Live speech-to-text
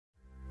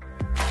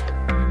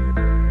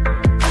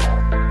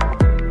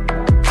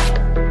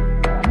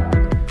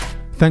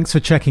Thanks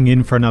for checking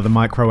in for another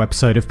micro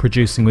episode of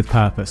Producing with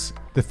Purpose.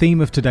 The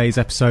theme of today's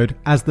episode,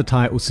 as the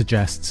title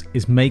suggests,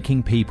 is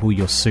making people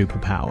your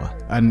superpower.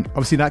 And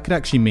obviously that could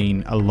actually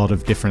mean a lot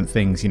of different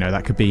things. You know,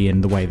 that could be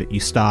in the way that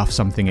you staff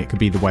something. It could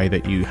be the way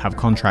that you have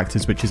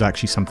contractors, which is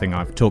actually something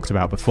I've talked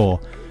about before.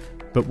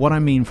 But what I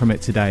mean from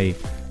it today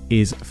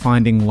is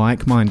finding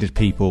like-minded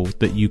people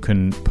that you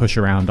can push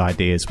around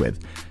ideas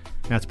with.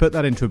 Now, to put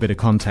that into a bit of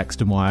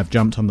context and why I've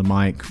jumped on the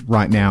mic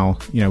right now,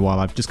 you know, while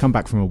I've just come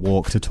back from a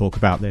walk to talk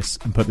about this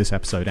and put this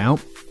episode out,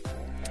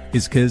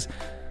 is because,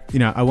 you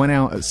know, I went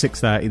out at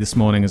 6:30 this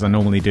morning, as I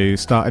normally do,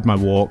 started my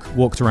walk,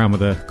 walked around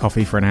with a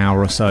coffee for an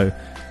hour or so,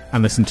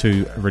 and listened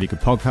to a really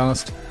good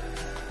podcast.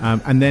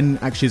 And then,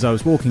 actually, as I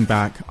was walking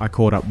back, I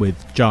caught up with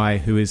Jai,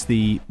 who is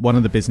one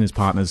of the business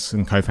partners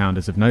and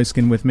co-founders of No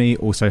Skin with me,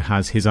 also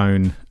has his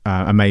own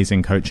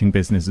amazing coaching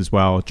business as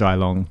well,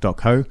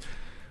 jailong.co.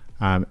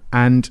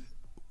 And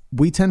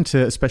we tend to,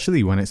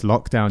 especially when it's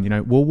lockdown, you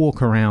know, we'll walk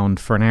around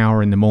for an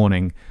hour in the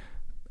morning,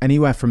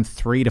 anywhere from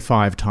 3 to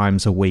 5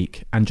 times a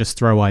week, and just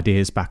throw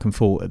ideas back and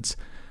forwards.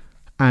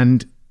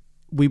 And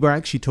we were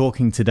actually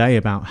talking today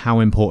about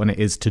how important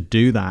it is to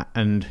do that.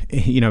 And,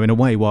 you know, in a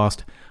way,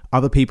 whilst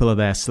other people are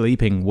there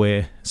sleeping,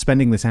 we're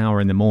spending this hour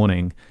in the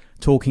morning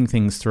talking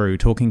things through,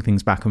 talking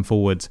things back and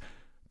forwards,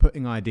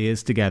 putting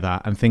ideas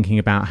together and thinking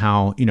about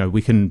how, you know,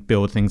 we can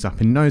build things up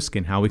in No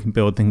Skin, how we can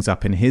build things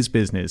up in his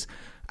business,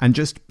 and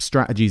just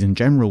strategies in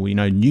general, you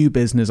know, new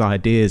business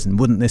ideas, and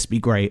wouldn't this be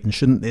great, and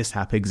shouldn't this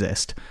app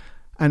exist?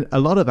 And a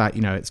lot of that,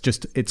 you know,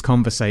 it's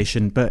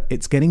conversation, but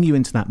it's getting you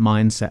into that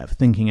mindset of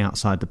thinking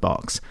outside the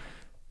box.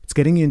 It's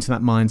getting you into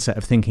that mindset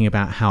of thinking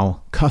about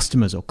how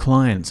customers or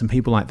clients and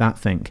people like that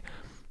think.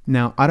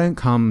 Now, I don't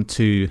come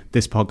to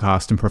this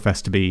podcast and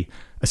profess to be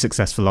a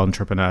successful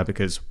entrepreneur,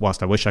 because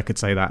whilst I wish I could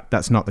say that,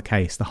 that's not the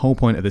case. The whole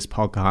point of this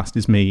podcast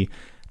is me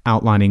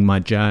outlining my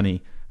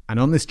journey. And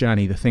on this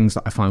journey, the things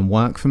that I find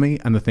work for me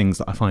and the things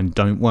that I find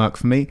don't work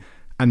for me.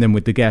 And then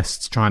with the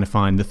guests, trying to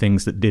find the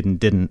things that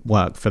didn't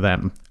work for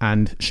them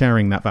and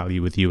sharing that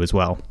value with you as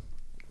well.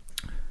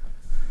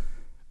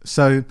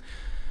 So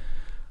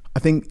I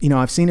think, you know,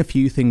 I've seen a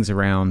few things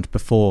around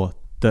before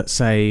that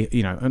say,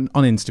 you know,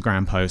 on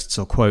Instagram posts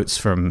or quotes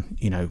from,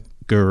 you know,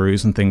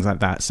 gurus and things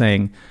like that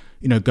saying,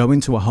 you know, go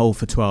into a hole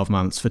for 12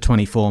 months, for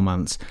 24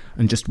 months,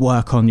 and just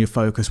work on your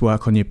focus,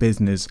 work on your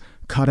business,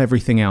 cut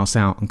everything else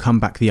out and come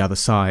back the other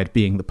side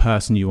being the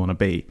person you want to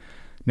be.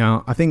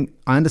 Now, I think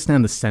I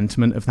understand the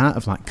sentiment of that,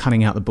 of like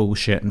cutting out the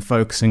bullshit and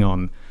focusing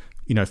on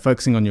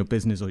your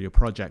business or your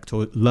project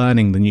or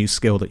learning the new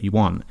skill that you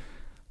want.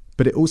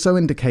 But it also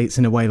indicates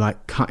in a way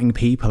like cutting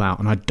people out.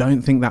 And I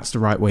don't think that's the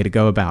right way to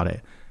go about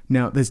it.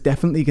 Now, there's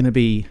definitely going to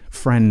be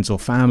friends or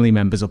family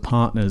members or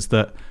partners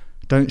that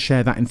don't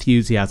share that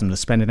enthusiasm to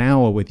spend an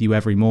hour with you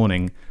every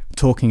morning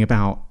talking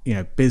about, you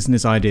know,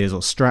 business ideas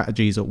or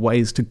strategies or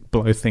ways to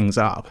blow things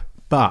up.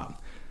 But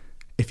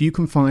if you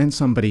can find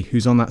somebody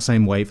who's on that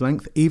same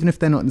wavelength, even if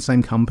they're not in the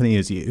same company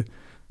as you,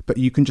 but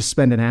you can just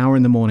spend an hour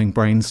in the morning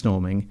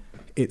brainstorming,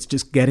 it's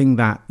just getting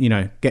that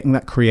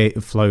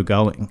creative flow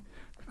going.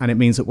 And it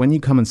means that when you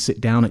come and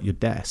sit down at your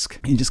desk,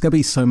 you're just going to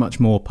be so much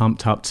more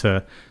pumped up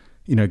to,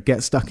 you know,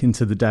 get stuck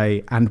into the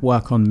day and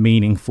work on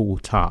meaningful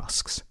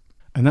tasks.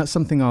 And that's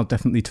something I'll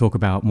definitely talk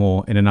about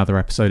more in another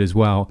episode as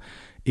well,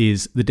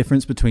 is the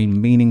difference between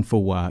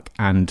meaningful work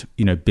and,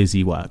 you know,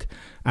 busy work.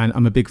 And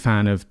I'm a big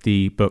fan of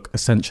the book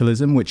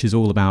Essentialism, which is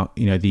all about,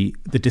 you know, the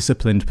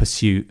disciplined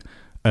pursuit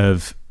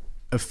of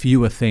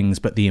fewer things,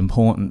 but the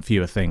important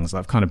fewer things.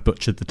 I've kind of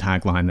butchered the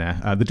tagline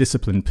there, the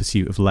disciplined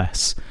pursuit of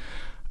less.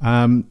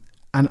 And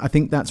I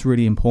think that's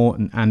really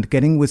important. And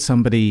getting with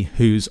somebody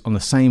who's on the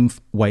same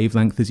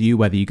wavelength as you,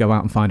 whether you go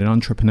out and find an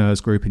entrepreneurs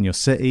group in your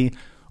city,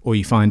 or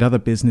you find other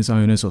business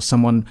owners or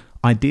someone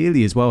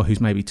ideally as well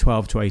who's maybe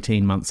 12 to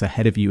 18 months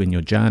ahead of you in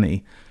your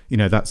journey, you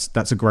know,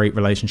 that's a great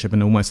relationship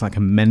and almost like a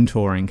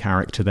mentoring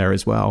character there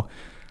as well.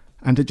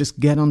 And to just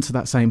get onto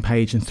that same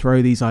page and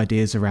throw these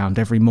ideas around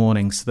every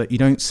morning so that you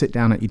don't sit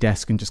down at your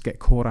desk and just get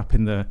caught up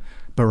in the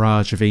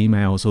barrage of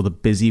emails or the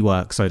busy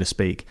work, so to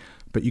speak,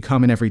 but you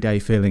come in every day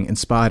feeling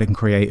inspired and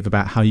creative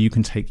about how you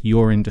can take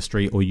your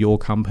industry or your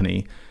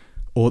company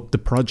or the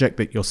project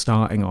that you're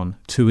starting on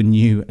to a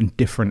new and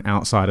different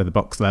outside of the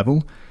box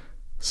level.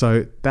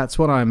 So that's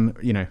what I'm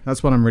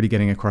really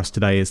getting across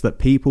today, is that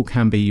people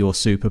can be your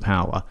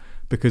superpower,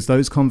 because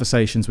those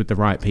conversations with the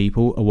right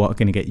people are what are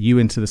going to get you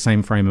into the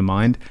same frame of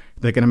mind.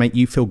 They're going to make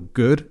you feel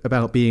good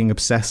about being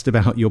obsessed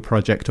about your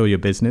project or your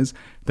business.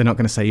 They're not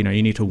going to say, you know,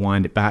 you need to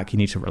wind it back, you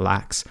need to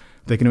relax.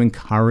 They're going to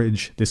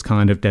encourage this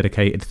kind of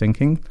dedicated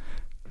thinking.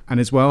 And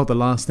as well, the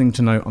last thing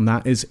to note on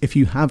that is if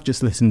you have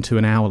just listened to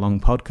an hour-long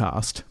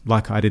podcast,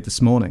 like I did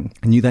this morning,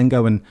 and you then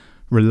go and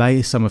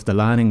relay some of the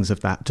learnings of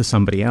that to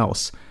somebody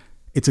else,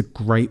 it's a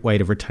great way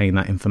to retain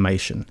that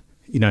information.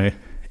 You know,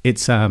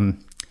 it's hard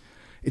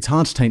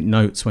to take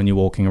notes when you're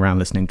walking around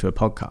listening to a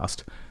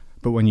podcast,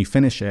 but when you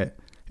finish it,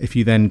 if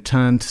you then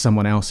turn to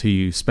someone else who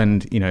you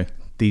spend, you know,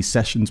 these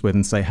sessions with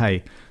and say,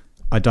 hey,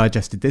 I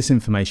digested this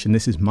information,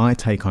 this is my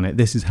take on it,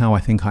 this is how I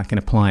think I can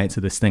apply it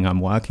to this thing I'm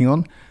working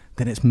on,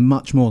 then it's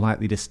much more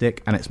likely to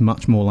stick and it's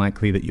much more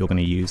likely that you're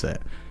going to use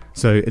it.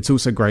 So it's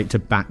also great to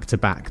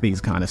back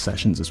these kind of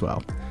sessions as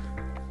well.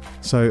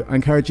 So I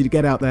encourage you to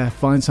get out there,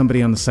 find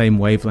somebody on the same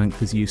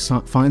wavelength as you,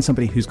 find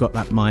somebody who's got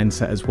that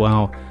mindset as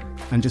well,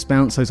 and just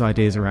bounce those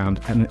ideas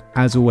around. And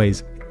as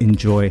always,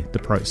 enjoy the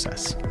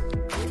process.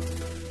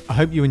 I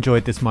hope you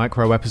enjoyed this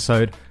micro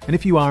episode, and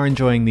if you are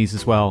enjoying these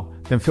as well,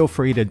 then feel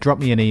free to drop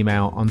me an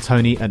email on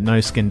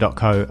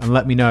tony@noskin.co and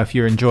let me know if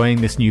you're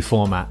enjoying this new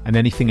format and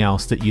anything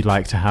else that you'd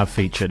like to have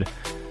featured.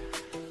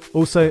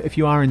 Also, if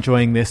you are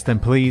enjoying this, then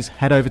please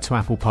head over to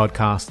Apple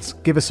Podcasts,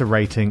 give us a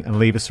rating and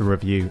leave us a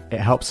review. It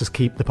helps us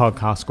keep the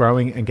podcast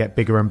growing and get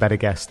bigger and better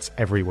guests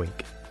every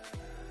week.